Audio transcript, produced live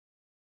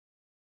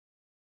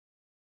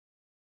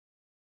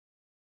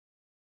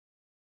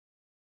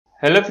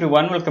Hello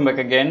everyone, welcome back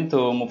again to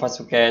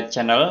Mufasuke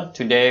channel.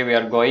 Today we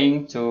are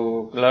going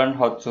to learn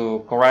how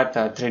to create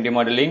 3D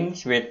modeling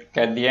with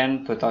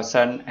Cadian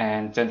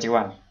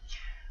 2021.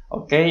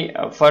 Okay,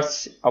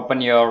 first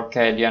open your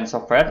Cadian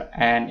software,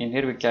 and in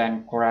here we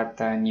can create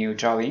new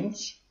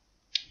drawings.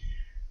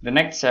 The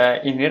next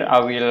in here I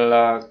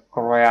will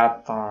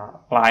create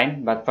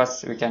line, but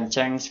first we can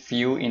change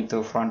view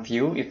into front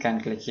view. You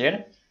can click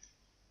here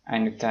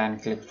and you can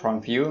click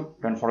front view.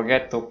 Don't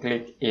forget to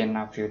click in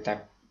view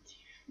tab.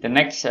 The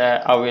next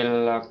I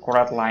will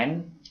create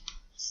line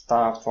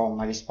start from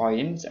this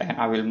point, and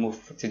I will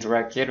move to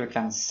drag here. We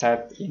can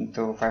set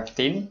into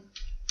 15.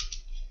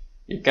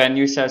 You can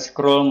use a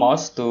scroll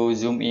mouse to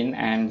zoom in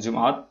and zoom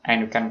out,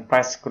 and you can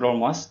press scroll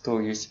mouse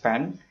to use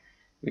pen.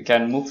 We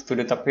can move to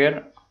the top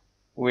here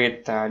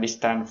with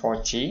distance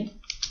 40,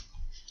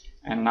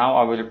 and now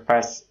I will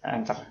press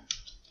enter.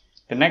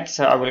 The next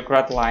I will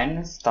create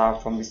line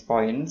start from this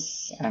point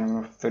and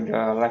move to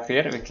the left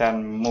here. We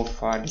can move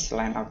this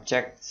line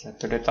object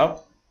to the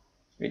top.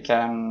 We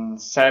can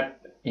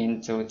set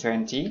into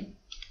 20,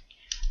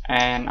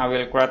 and I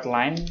will create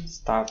line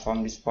start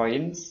from this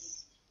point.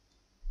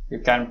 You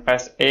can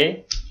press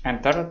A,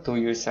 enter to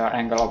use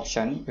angle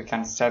option. We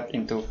can set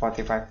into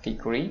 45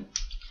 degree,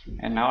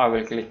 and now I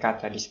will click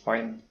at this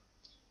point.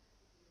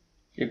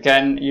 You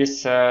can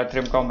use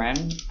trim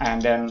command and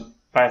then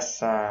press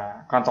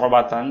control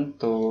button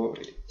to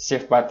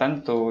shift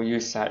button to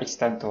use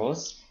extend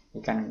tools.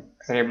 You can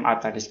trim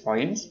at this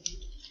point,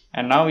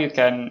 and now you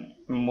can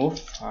move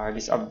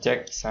this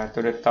object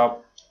to the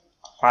top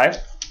 5.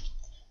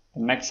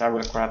 Next I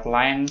will create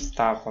line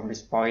start from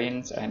this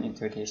point and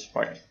into this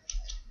point.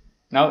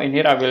 Now in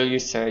here I will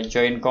use a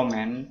join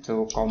command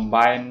to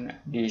combine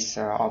these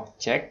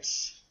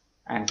objects.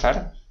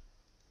 Enter.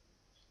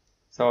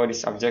 So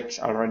this object is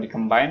already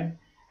combined,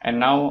 and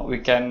now we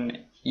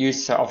can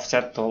use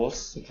offset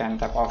tools. You can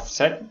tap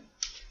offset.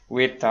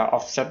 With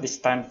offset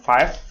distance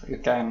 5, you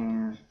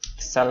can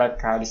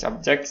select this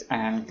object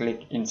and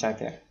click inside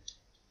here.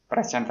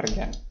 Press enter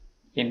again.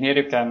 In here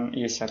you can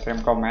use a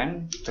trim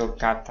command to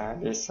cut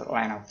this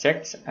line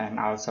objects and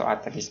also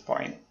at this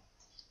point.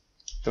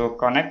 To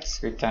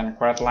connect, we can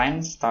create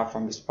line start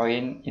from this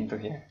point into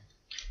here.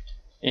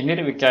 In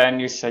here we can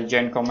use a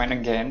join command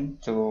again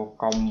to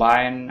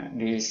combine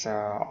these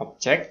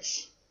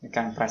objects. You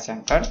can press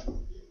enter.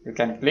 You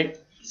can click,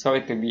 so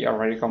it will be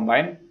already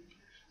combined.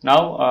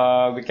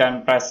 Now we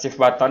can press shift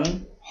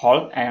button,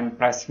 hold and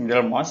press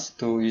middle mouse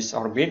to use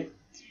orbit,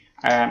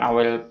 and I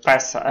will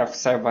press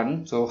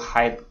F7 to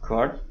hide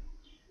curve.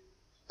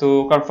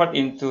 To convert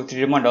into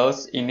 3D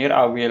models, in here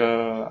I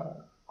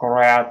will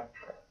create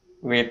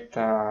with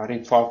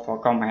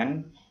revolve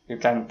command. You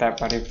can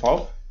tap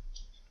revolve,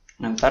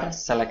 enter,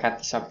 select at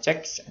this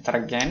objects, enter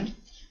again,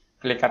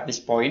 click at this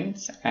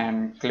point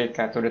and click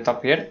to the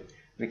top here.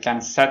 We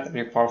can set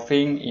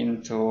revolving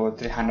into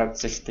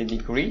 360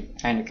 degree,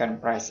 and you can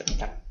press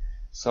enter.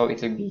 So it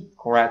will be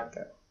correct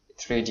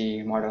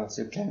 3D models.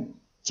 You can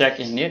check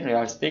in it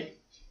realistic,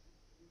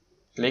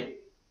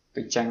 click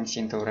to change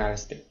into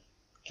realistic.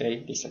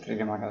 Okay, these are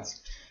 3D models.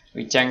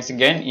 We change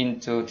again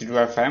into 3D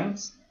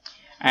wireframes,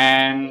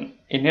 and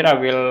in here I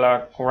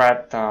will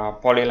create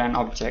polyline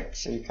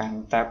objects. So you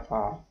can tap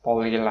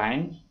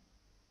polyline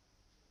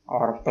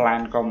or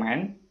plan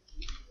command,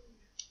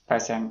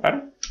 press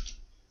enter.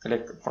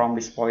 Click from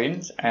this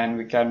point, and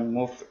we can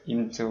move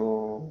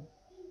into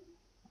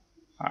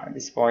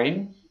this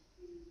point.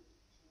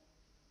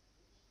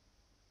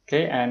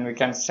 Okay, and we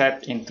can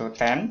set into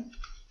 10.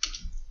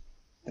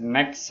 The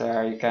next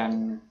you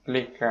can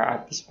click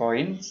at this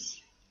point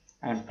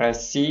and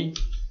press C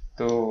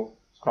to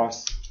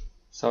close,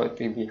 so it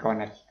will be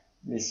connect.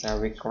 This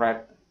we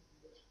create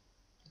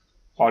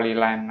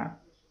polyline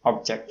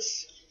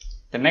objects.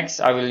 The next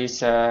I will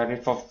use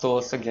revolve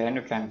tools again.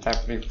 You can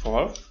tap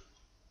revolve,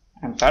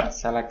 enter,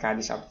 select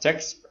these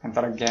objects,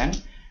 enter again,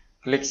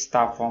 click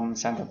start from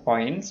center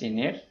points in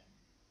here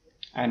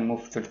and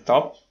move to the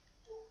top.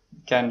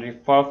 You can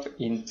revolve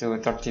into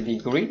 30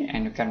 degree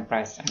and you can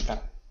press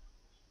enter.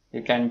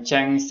 You can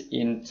change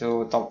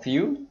into top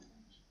view.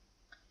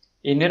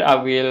 In here I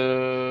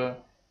will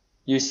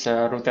use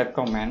a rotate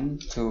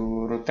command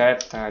to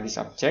rotate this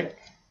object.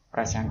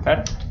 Press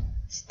enter,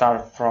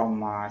 start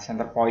from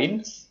center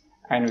points,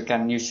 and we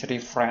can use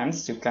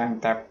reference. You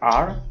can tap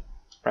R,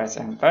 press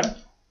enter.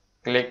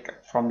 Click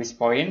from this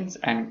point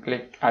and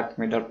click at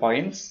middle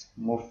points,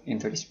 move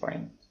into this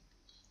point.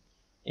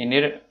 In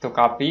here to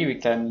copy, we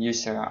can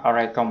use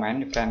array command.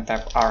 You can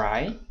tap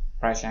array,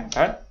 press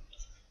enter.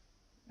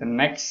 The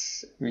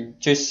next we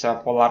choose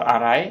polar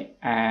array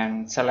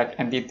and select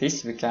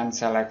entities. We can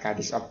select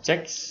these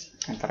objects,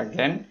 enter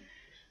again.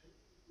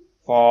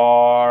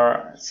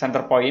 For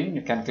center point,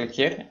 you can click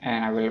here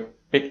and I will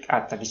pick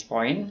at this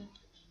point.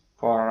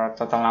 For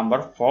total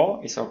number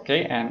 4 is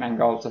okay, and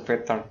angle to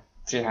filter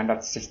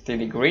 360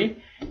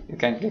 degree. You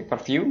can click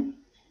preview,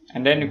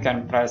 and then you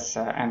can press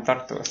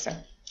enter to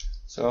accept.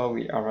 So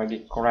we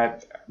already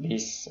create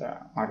these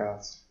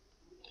models.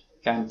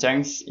 You can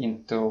change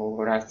into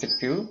realistic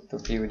view to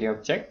view the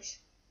objects.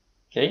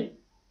 Okay,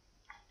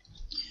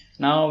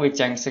 now we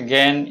change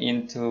again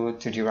into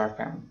 2D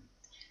wireframe.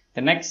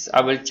 The next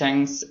I will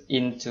change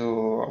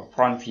into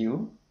front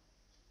view,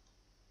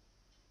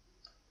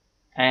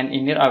 and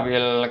in here I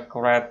will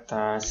create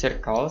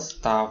circles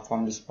start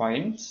from this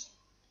point,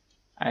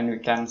 and we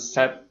can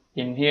set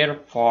in here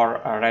for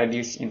a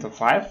radius into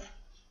 5.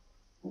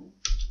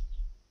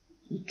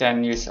 We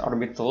can use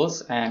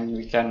orbitals and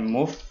we can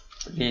move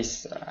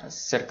this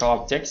circle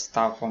object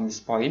start from this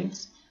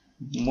point,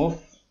 move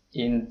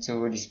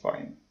into this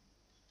point.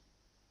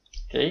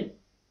 Okay, you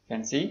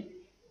can see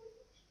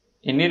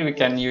in here we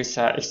can use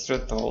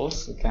extrude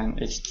tools. We can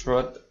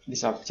extrude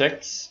these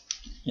objects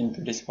into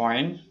this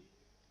point,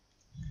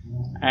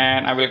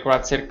 and I will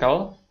create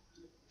circle.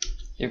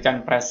 You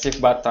can press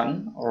shift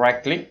button,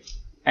 right click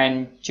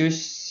and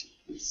choose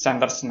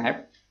center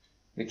snap.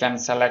 We can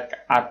select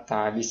at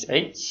this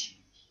edge.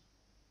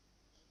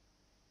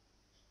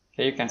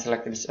 Okay, you can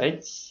select this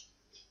edge,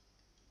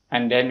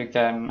 and then we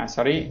can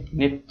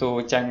need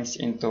to change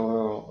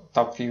into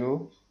top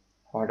view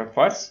for the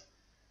first.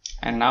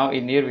 And now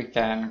in here we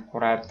can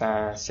create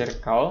a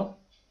circle.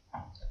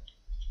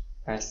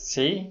 Press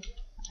C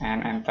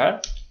and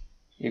enter.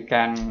 You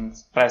can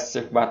press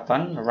shift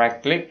button,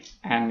 right click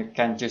and you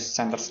can choose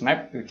center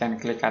snap. You can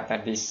click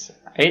at this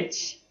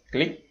edge,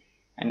 click,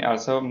 and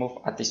also move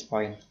at this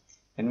point.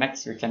 The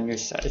next we can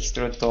use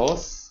extrude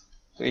tools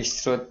to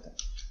extrude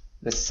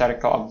the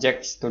circle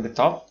objects to the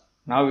top.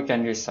 Now we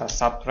can use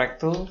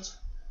subtract tools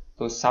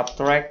to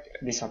subtract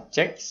these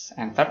objects,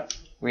 enter,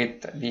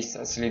 with these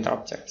cylinder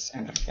objects,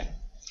 enter again.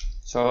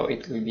 So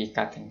it will be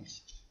cutting,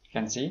 you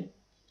can see.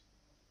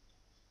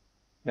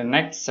 The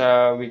next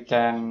we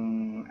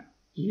can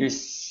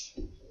use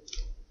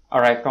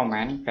array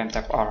command. Can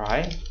tap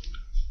array,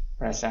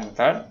 press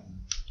enter,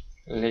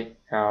 click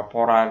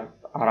for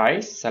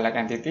arrays, select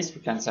entities.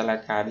 We can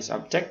select these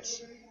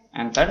objects,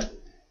 enter.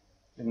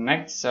 The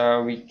next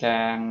we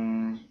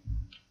can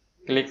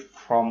click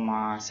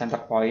from center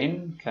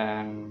point,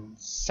 can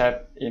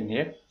set in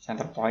here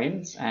center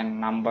points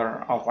and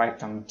number of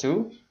item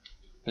 2,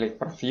 click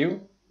preview.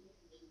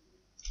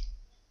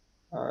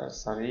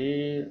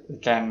 We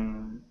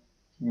can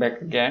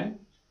back again,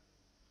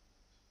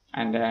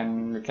 and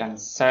then we can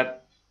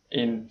set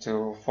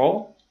into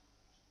 4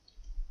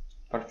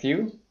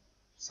 preview.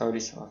 So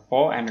this is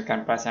 4, and we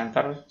can press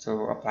enter to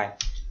apply.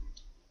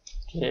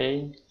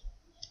 Okay,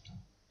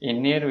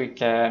 in here we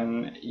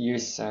can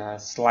use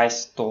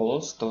slice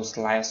tools to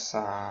slice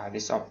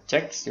these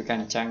objects. You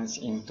can change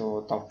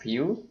into top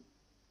view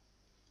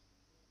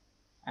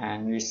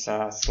and use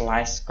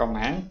slice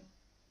command,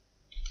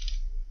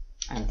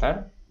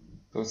 enter,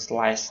 to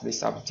slice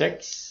these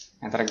objects,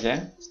 enter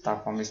again,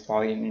 start from this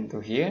point into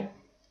here.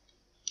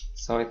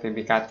 So it will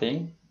be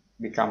cutting,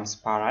 becomes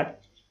parrot,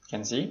 you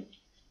can see.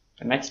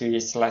 The next we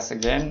slice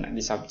again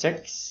these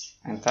objects,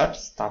 enter,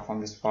 start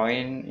from this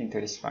point into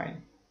this point,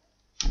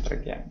 enter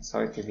again, so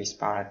it will be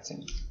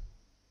sparating.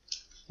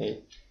 Okay,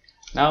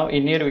 now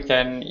in here we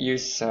can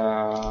use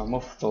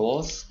move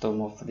tools to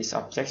move these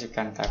objects. You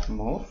can tap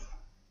move,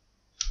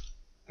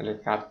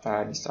 click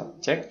at these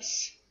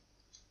objects.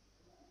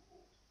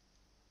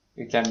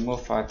 You can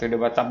move to the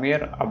bottom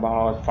here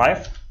about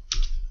 5.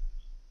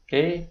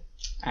 Okay,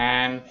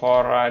 and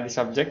for these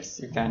objects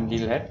you can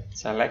delete,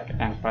 select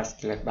and press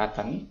delete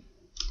button.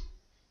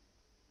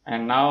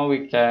 And now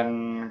we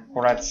can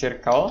create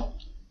circle.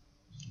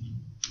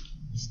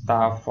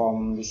 Start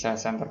from this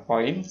center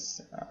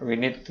points. We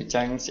need to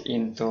change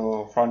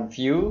into front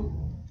view,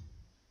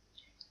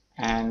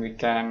 and we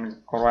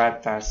can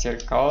create a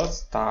circle.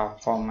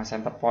 Start from a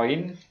center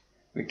point.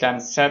 We can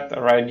set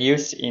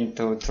radius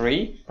into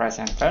 3. Press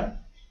enter.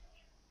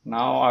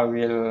 Now I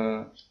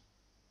will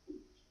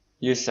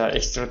use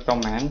extrude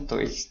command to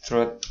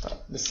extrude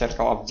the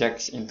circle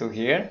objects into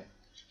here,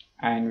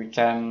 and we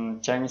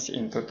can change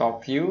into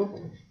top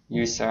view.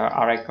 Use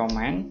array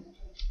command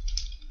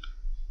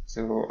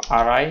to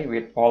array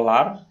with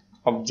polar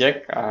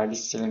object,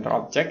 this cylinder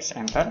objects,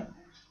 enter.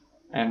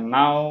 And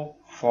now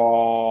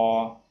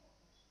for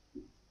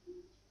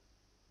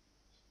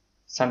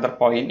center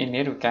point in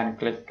here, we can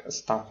click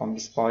start from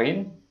this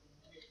point.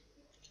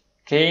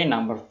 Okay,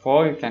 number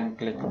 4, you can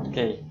click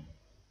OK. You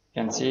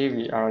can see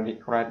we already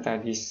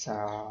created this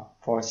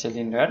 4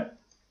 cylinder.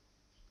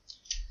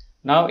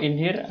 Now in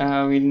here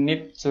we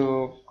need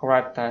to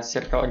create a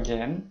circle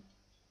again.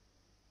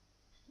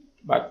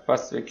 But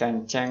first we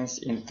can change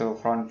into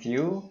front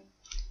view,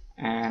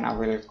 and I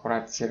will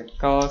create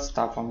circle,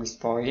 start from this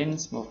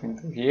point, move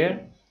into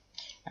here,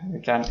 and we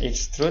can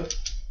extrude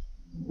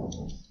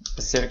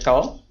the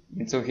circle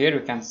into here.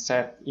 We can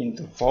set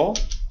into 4,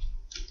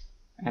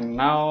 and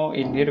now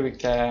in here we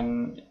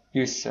can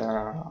use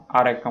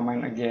array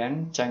command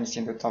again, change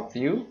into top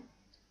view,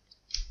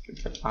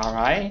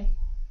 array,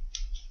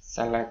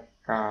 select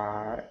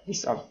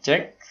this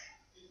object,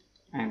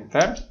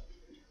 enter.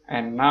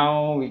 And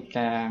now we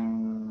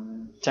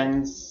can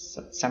change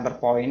center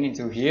point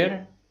into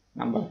here,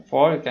 number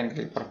 4. You can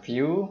click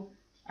preview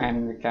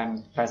and we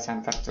can press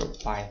enter to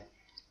apply.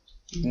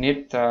 you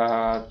need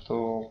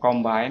to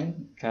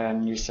combine. You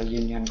can use a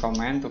union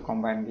command to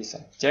combine these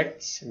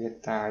objects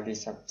with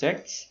these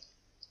objects.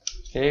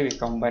 Okay, we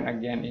combine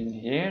again in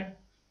here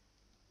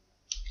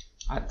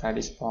at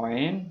this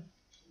point,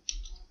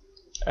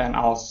 and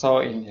also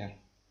in here.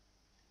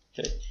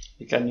 Okay,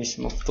 you can use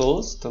move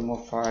tools to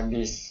move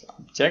these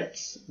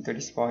objects to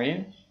this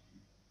point.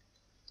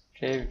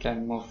 Okay, we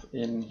can move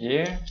in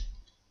here,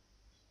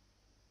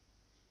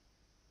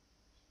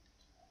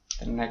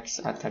 the next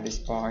at this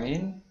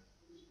point.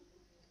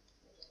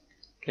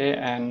 Okay,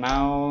 and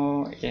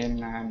now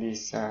in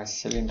these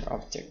cylinder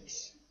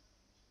objects.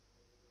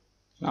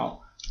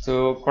 Now,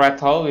 to create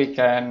hole, we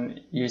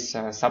can use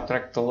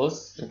subtract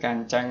tools. You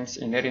can change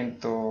in here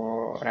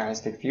into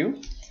realistic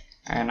view,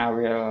 and I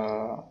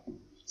will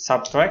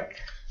subtract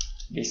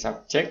these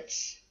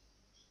objects.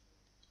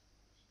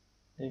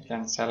 You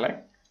can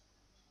select,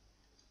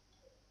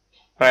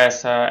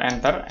 press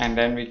enter, and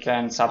then we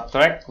can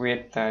subtract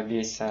with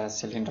this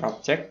cylinder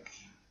object.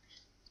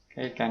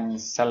 Okay, you can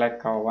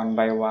select one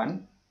by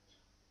one,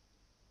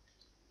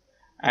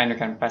 and you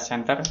can press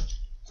enter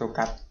to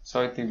cut,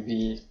 so it will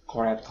be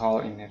correct hole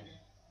in it.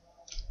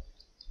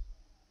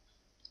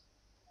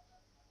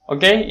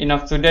 Okay,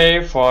 enough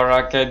today for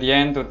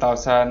Cadian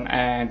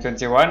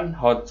 2021,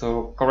 how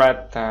to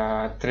create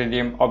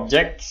 3D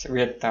objects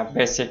with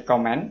basic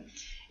command.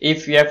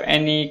 If you have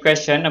any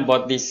question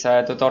about these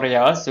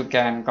tutorials, you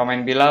can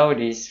comment below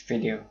this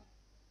video.